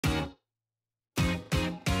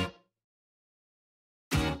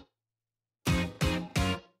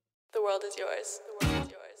The world is yours. The world is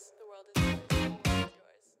yours. The world is yours.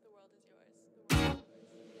 The world is yours. The world is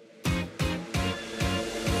yours.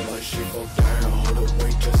 My shit go down, hold up,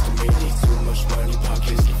 wait just a minute. Too much money,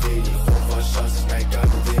 pockets get fitted. 4, 5 shots, smack got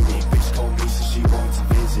the limit. Bitch call me, so she wants to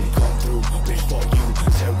visit. Come through, bitch, fuck you.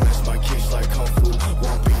 Terrorize my kids like Kung Fu.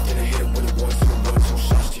 One beat, then I hit him with a 1, 2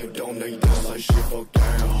 shots to your dome. Now you done like shit go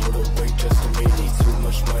down, hold up, wait just a minute. Too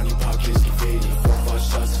much money, pockets get fitted. 4, 5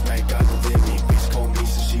 shots, smack got the limit. Bitch call me,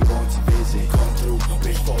 so she wants to visit. Come through,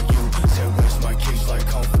 bitch, fuck you. Terrorize my kids like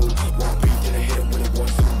Kung Fu. One beat, then I hit him with a 1,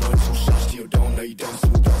 2 shots to your dome. Now you done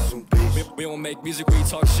soon, bitch. We don't make music, we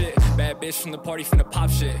talk shit. Bad bitch from the party, finna pop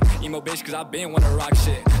shit. Emo bitch, cause I been wanna rock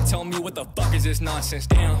shit. Tell me what the fuck is this nonsense?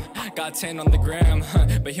 Damn, got 10 on the gram,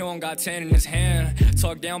 but he don't got 10 in his hand.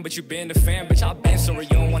 Talk down, but you been the fan, bitch. I been somewhere you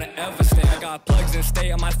don't wanna ever stand. I got plugs in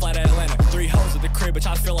state, I might fly to Atlanta. 3 hoes at the crib, bitch,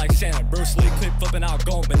 I feel like Santa. Bruce Lee, clip flipping out,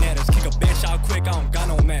 going bananas. Kick a bitch out quick, I don't got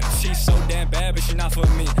no manners. She's so damn bad, but she not for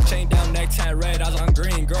me. Chain down, neck tat red, eyes on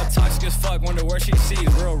green. Girl toxic as fuck, wonder where she sees.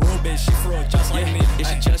 Real bitch, she for real, just like me. Is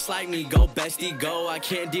she just like me? Go bestie, go. I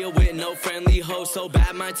can't deal with no friendly hoe. So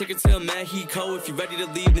bad, might take her to Mexico. If you're ready to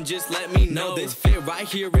leave, then just let me know. This fit right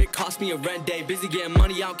here, it cost me a rent day. Busy getting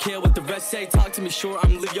money, I don't care what the rest say. Talk to me short,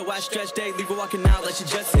 I'm live your ass stretch day. Leave her walking out like she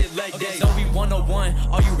just hit leg day. Zoe 101,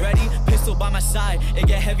 are you ready? Pistol by my side, it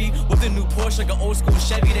get heavy. With a new Porsche like an old school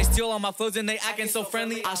Chevy. They steal all my flows and they acting so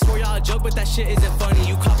friendly. I swear y'all a joke, but that shit isn't funny.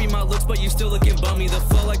 You copy my looks, but you still looking bummy. The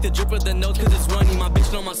flow like the drip of the notes, cause it's runny. My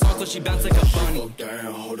bitch know my song, so she bounce like a bunny. Fuck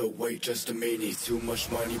down, hold up, wait just a minute. Too much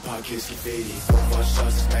money, pockets get fitted. 4, 5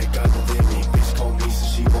 shots, smack got the limit. Bitch call me, so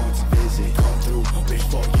she wants to visit. Come through, bitch,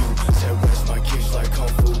 fuck you. Terrorize my kids like Kung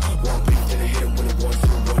Fu. One beat, then I hit him with a 1,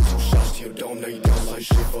 2 shots to your dome. Now you done like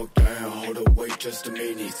shit, fuck down, hold up, wait just a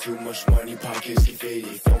minute. Too much money, pockets get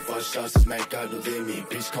fitted. 4, 5 shots, smack got the limit.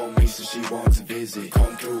 Bitch call me, so she wants to visit.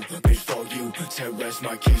 Come through, bitch, fuck you. Terrorize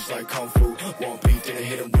my kids like Kung Fu. One beat, then I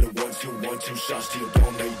hit him with a 1, 2 shots to your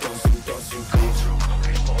dome. Now you done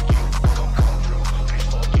bitch.